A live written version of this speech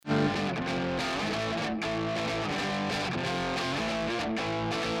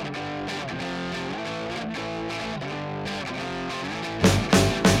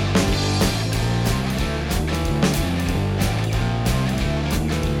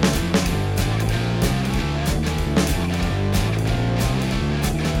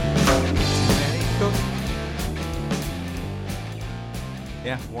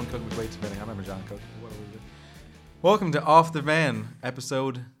Yeah, one cook with weight spinning. I remember John Cook. What was it? Welcome to Off the Van,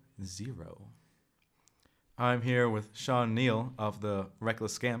 episode 0. I'm here with Sean Neal of the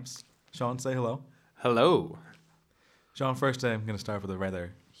Reckless Scamps. Sean, say hello. Hello. Sean, first I'm going to start with a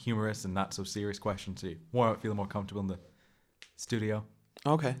rather humorous and not so serious question to you. Feel more comfortable in the studio.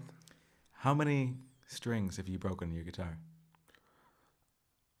 Okay. How many strings have you broken in your guitar?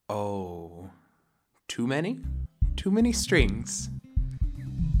 Oh, too many? Too many strings.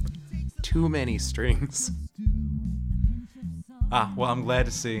 Too many strings. Well, I'm glad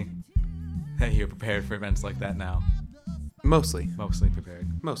to see that you're prepared for events like that now. Mostly, prepared.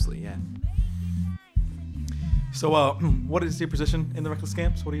 yeah. So, what is your position in the Reckless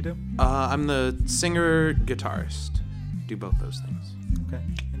Scamps? What do you do? I'm the singer-guitarist. Do both those things. Okay.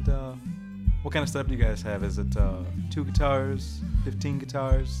 And what kind of setup do you guys have? Is it 2 guitars, 15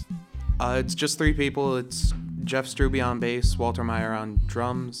 guitars? It's just 3 people. It's Jeff Struby on bass, Walter Meyer on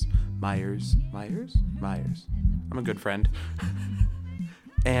drums, Myers? I'm a good friend.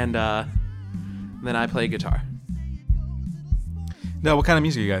 And then I play guitar. No, what kind of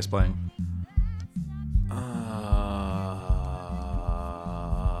music are you guys playing?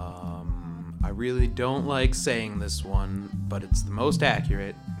 I really don't like saying this one, but it's the most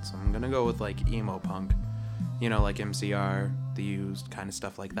accurate, so I'm gonna go with like emo punk. You know, like MCR, The Used, kind of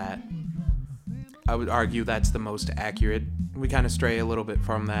stuff like that. I would argue that's the most accurate. We kind of stray a little bit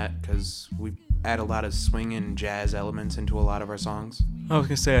from that because we add a lot of swing and jazz elements into a lot of our songs. I was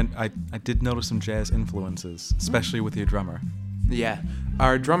going to say, I did notice some jazz influences, especially with your drummer. Yeah,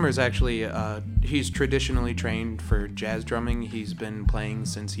 our drummer's actually, he's traditionally trained for jazz drumming. He's been playing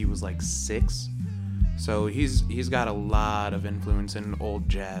since he was like 6. So he's got a lot of influence in old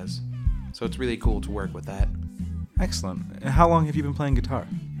jazz. So it's really cool to work with that. Excellent. And how long have you been playing guitar?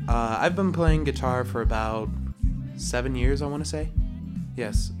 I've been playing guitar for about 7 years, I want to say.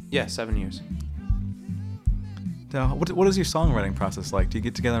 Yes. Yeah, 7 years. Now, what is your songwriting process like? Do you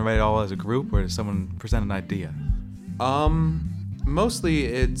get together and write it all as a group, or does someone present an idea? Mostly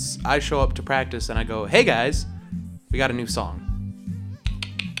it's I show up to practice and I go, hey guys, we got a new song.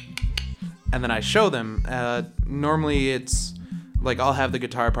 And then I show them. Normally it's like I'll have the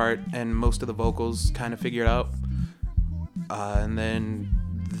guitar part and most of the vocals kind of figured out. And then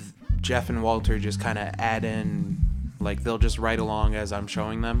Jeff and Walter just kind of add in, like they'll just write along as I'm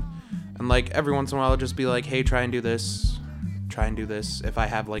showing them. And like every once in a while I'll just be like, hey, try and do this, if I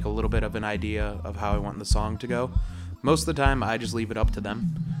have like a little bit of an idea of how I want the song to go. Most of the time I just leave it up to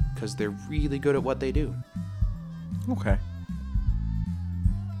them because they're really good at what they do. Okay.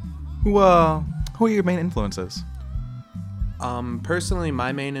 Who are your main influences? Personally,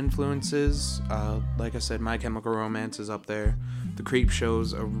 my main influences, like I said, My Chemical Romance is up there. The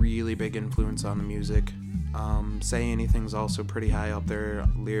Creepshow's a really big influence on the music. Say Anything's also pretty high up there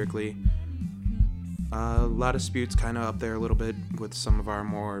lyrically. A lot of Spute's kind of up there a little bit with some of our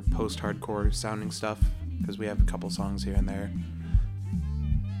more post-hardcore sounding stuff, because we have a couple songs here and there.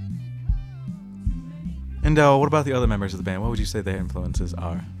 And what about the other members of the band? What would you say their influences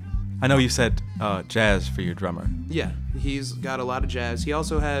are? I know you said jazz for your drummer. Yeah, he's got a lot of jazz. He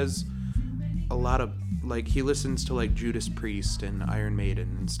also has a lot of, like, he listens to, like, Judas Priest and Iron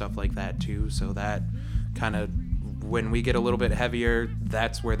Maiden and stuff like that, too. So that kind of, when we get a little bit heavier,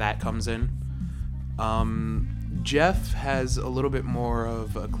 that's where that comes in. Jeff has a little bit more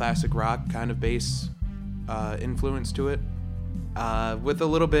of a classic rock kind of bass influence to it. With a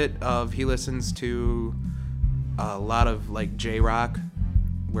little bit of, he listens to a lot of, like, J-rock,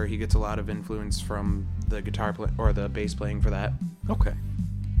 where he gets a lot of influence from the guitar or the bass playing for that. Okay.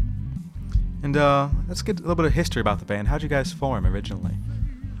 And let's get a little bit of history about the band. How'd you guys form originally?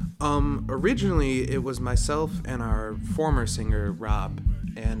 Originally it was myself and our former singer Rob,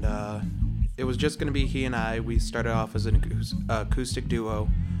 and it was just gonna be he and I. We started off as an acoustic duo,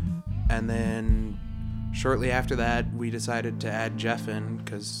 and then shortly after that we decided to add Jeff in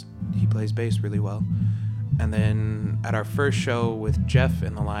because he plays bass really well. And then at our first show with Jeff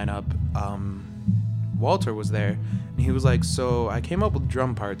in the lineup, Walter was there, and he was like, so I came up with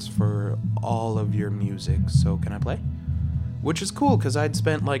drum parts for all of your music, so can I play? Which is cool, because I'd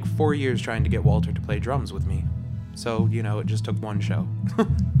spent like 4 years trying to get Walter to play drums with me. So, you know, it just took one show.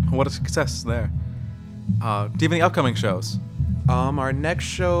 What a success there. Do you have any upcoming shows? Our next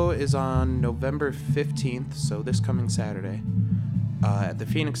show is on November 15th, so this coming Saturday, at the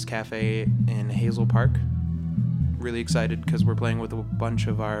Phoenix Cafe in Hazel Park. Really excited because we're playing with a bunch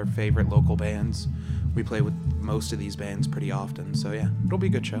of our favorite local bands. We play with most of these bands pretty often, so yeah, it'll be a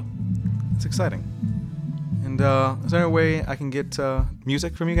good show. It's exciting. And is there a way I can get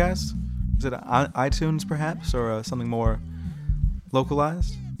music from you guys? Is it on iTunes perhaps, or something more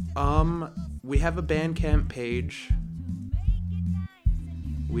localized? We have a Bandcamp page.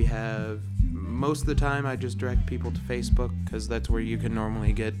 We have, most of the time I just direct people to Facebook because that's where you can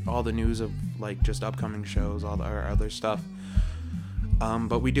normally get all the news of like just upcoming shows, all our other stuff.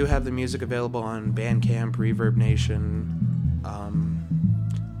 But we do have the music available on Bandcamp, Reverb Nation.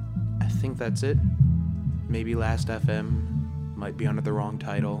 I think that's it. Maybe Last FM might be under the wrong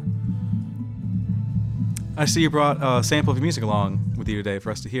title. I see you brought a sample of your music along with you today for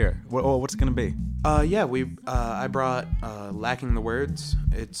us to hear. What's it going to be? I brought Lacking the Words.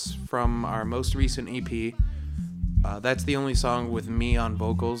 It's from our most recent EP. That's the only song with me on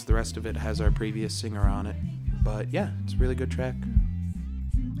vocals. The rest of it has our previous singer on it. But yeah, it's a really good track.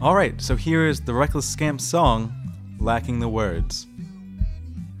 All right, so here is the Reckless Scamps song, Lacking the Words.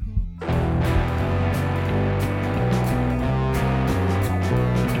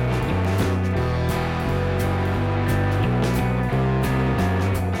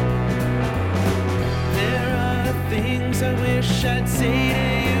 I wish I'd say to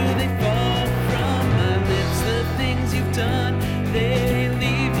you, they fall from my lips. The things you've done, they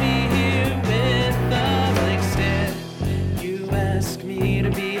leave me here with a blank stare. You ask me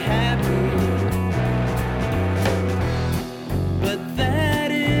to be happy, but that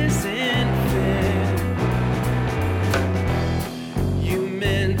isn't fair. You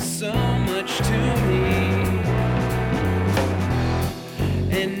meant so much to me,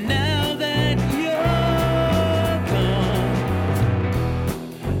 and now that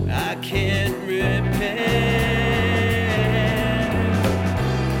can't repair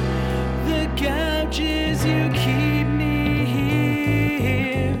the gouges you keep me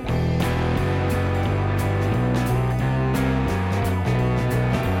here.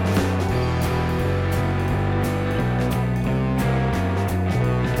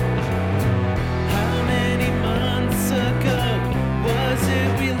 How many months ago was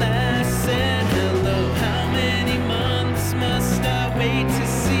it we last said hello? How many months must I wait to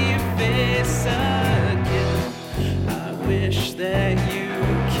see face again? I wish that you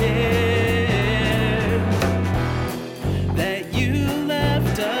cared, that you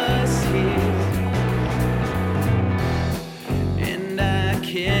left us here, and I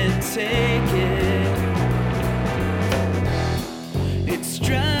can't take it. It's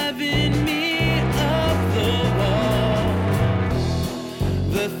driving me up the wall,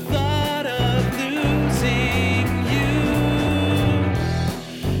 the thought of losing you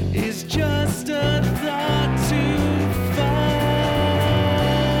is just a thought too far.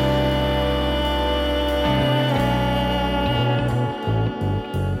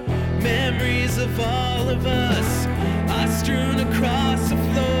 Memories of all of us are strewn across the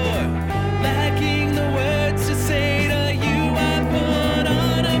floor, lacking the words to say to you. I put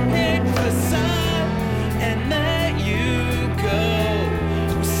on a paper facade and let you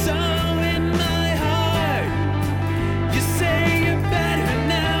go. So in my heart, you say you're better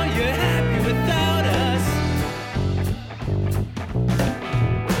now, you're happy without us.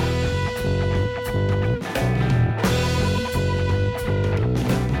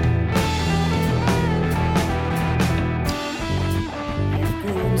 You've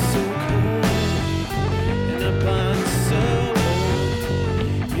grown so cold, and I bond so old.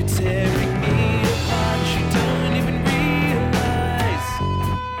 You're tearing me apart, you don't even realize.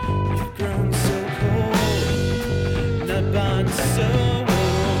 You've grown so cold, and I bond so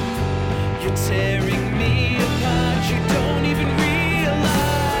old. You're tearing me apart, you don't even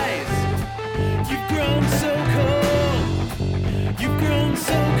realize. You've grown so cold, you've grown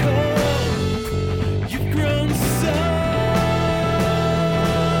so cold, you've grown so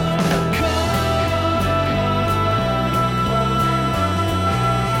cold.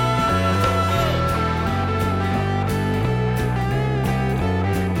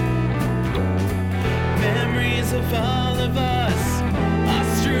 Memories of all of us are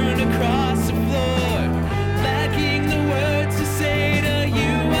strewn across the floor, lacking the words to say to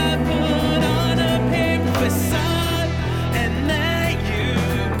you. I put on a paper facade and let you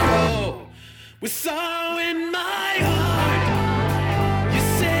go. With sorrow in my heart, you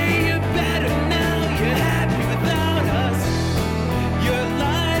say you're better now, you're happy without us. Your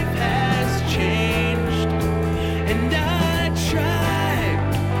life has changed, and I tried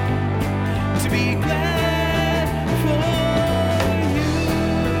to be glad for you,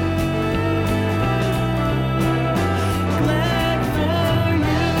 glad for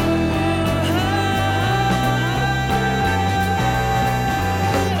you.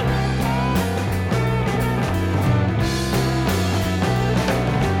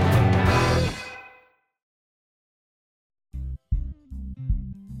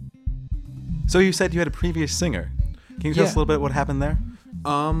 So you said you had a previous singer. Can you tell us a little bit what happened there?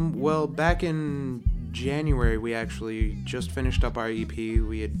 Well, back in January, we actually just finished up our EP.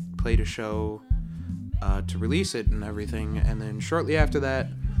 We had played a show to release it and everything, and then shortly after that,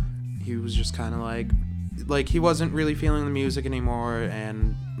 he was just kind of like he wasn't really feeling the music anymore,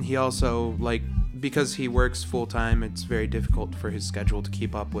 and he also, like, because he works full-time, it's very difficult for his schedule to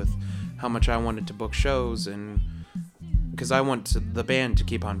keep up with how much I wanted to book shows, and because I want the band to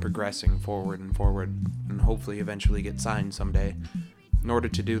keep on progressing forward and hopefully eventually get signed someday. In order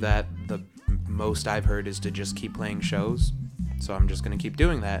to do that, the most I've heard is to just keep playing shows. So I'm just going to keep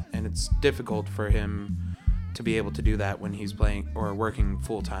doing that. And it's difficult for him to be able to do that when he's playing or working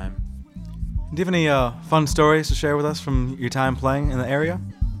full time. Do you have any fun stories to share with us from your time playing in the area?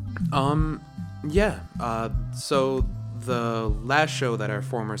 Yeah. So the last show that our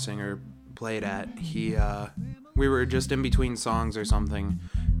former singer played at, we were just in between songs or something.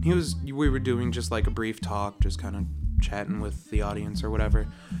 We were doing just like a brief talk, just kind of chatting with the audience or whatever,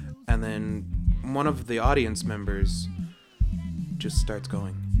 and then one of the audience members just starts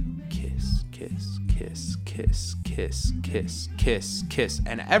going, kiss, kiss, kiss, kiss, kiss, kiss, kiss, kiss,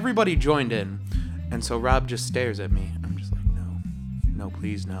 and everybody joined in. And so Rob just stares at me. I'm just like, no,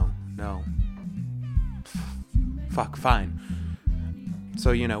 please, no. Fuck, fine.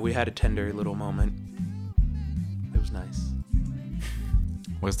 So, we had a tender little moment. It was nice.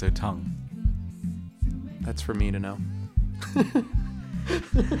 Was their tongue? That's for me to know.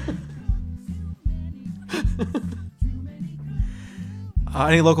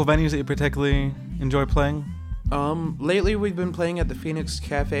 Any local venues that you particularly enjoy playing? Lately we've been playing at the Phoenix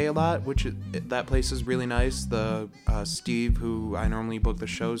Cafe a lot, that place is really nice. The Steve, who I normally book the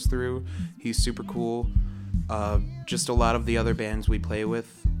shows through, he's super cool. Just a lot of the other bands we play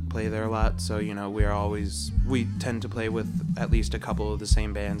there a lot, so we tend to play with at least a couple of the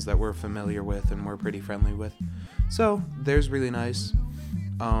same bands that we're familiar with and we're pretty friendly with. So there's really nice.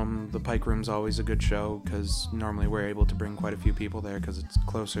 The Pike Room's always a good show because normally we're able to bring quite a few people there because it's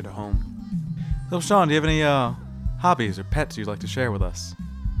closer to home. So Sean, do you have any hobbies or pets you'd like to share with us?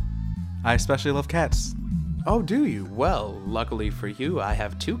 I especially love cats. Oh, do you? Well, luckily for you, I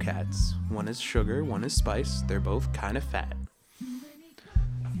have 2 cats. One is Sugar, one is Spice. They're both kind of fat.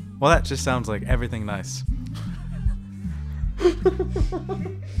 Well, that just sounds like everything nice.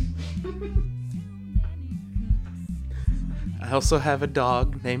 I also have a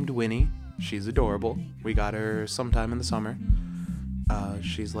dog named Winnie. She's adorable. We got her sometime in the summer.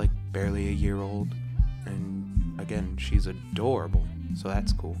 She's like barely a year old. And again, she's adorable. So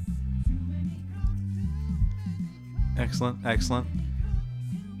that's cool. Excellent.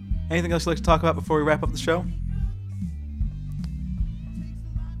 Anything else you'd like to talk about before we wrap up the show?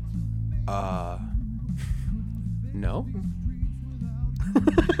 No.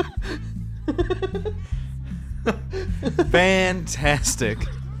 Fantastic.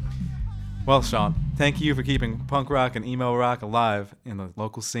 Well, Sean, thank you for keeping punk rock and emo rock alive in the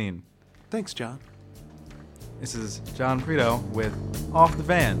local scene. Thanks, John. This is John Preto with Off the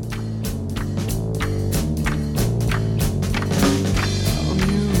Van.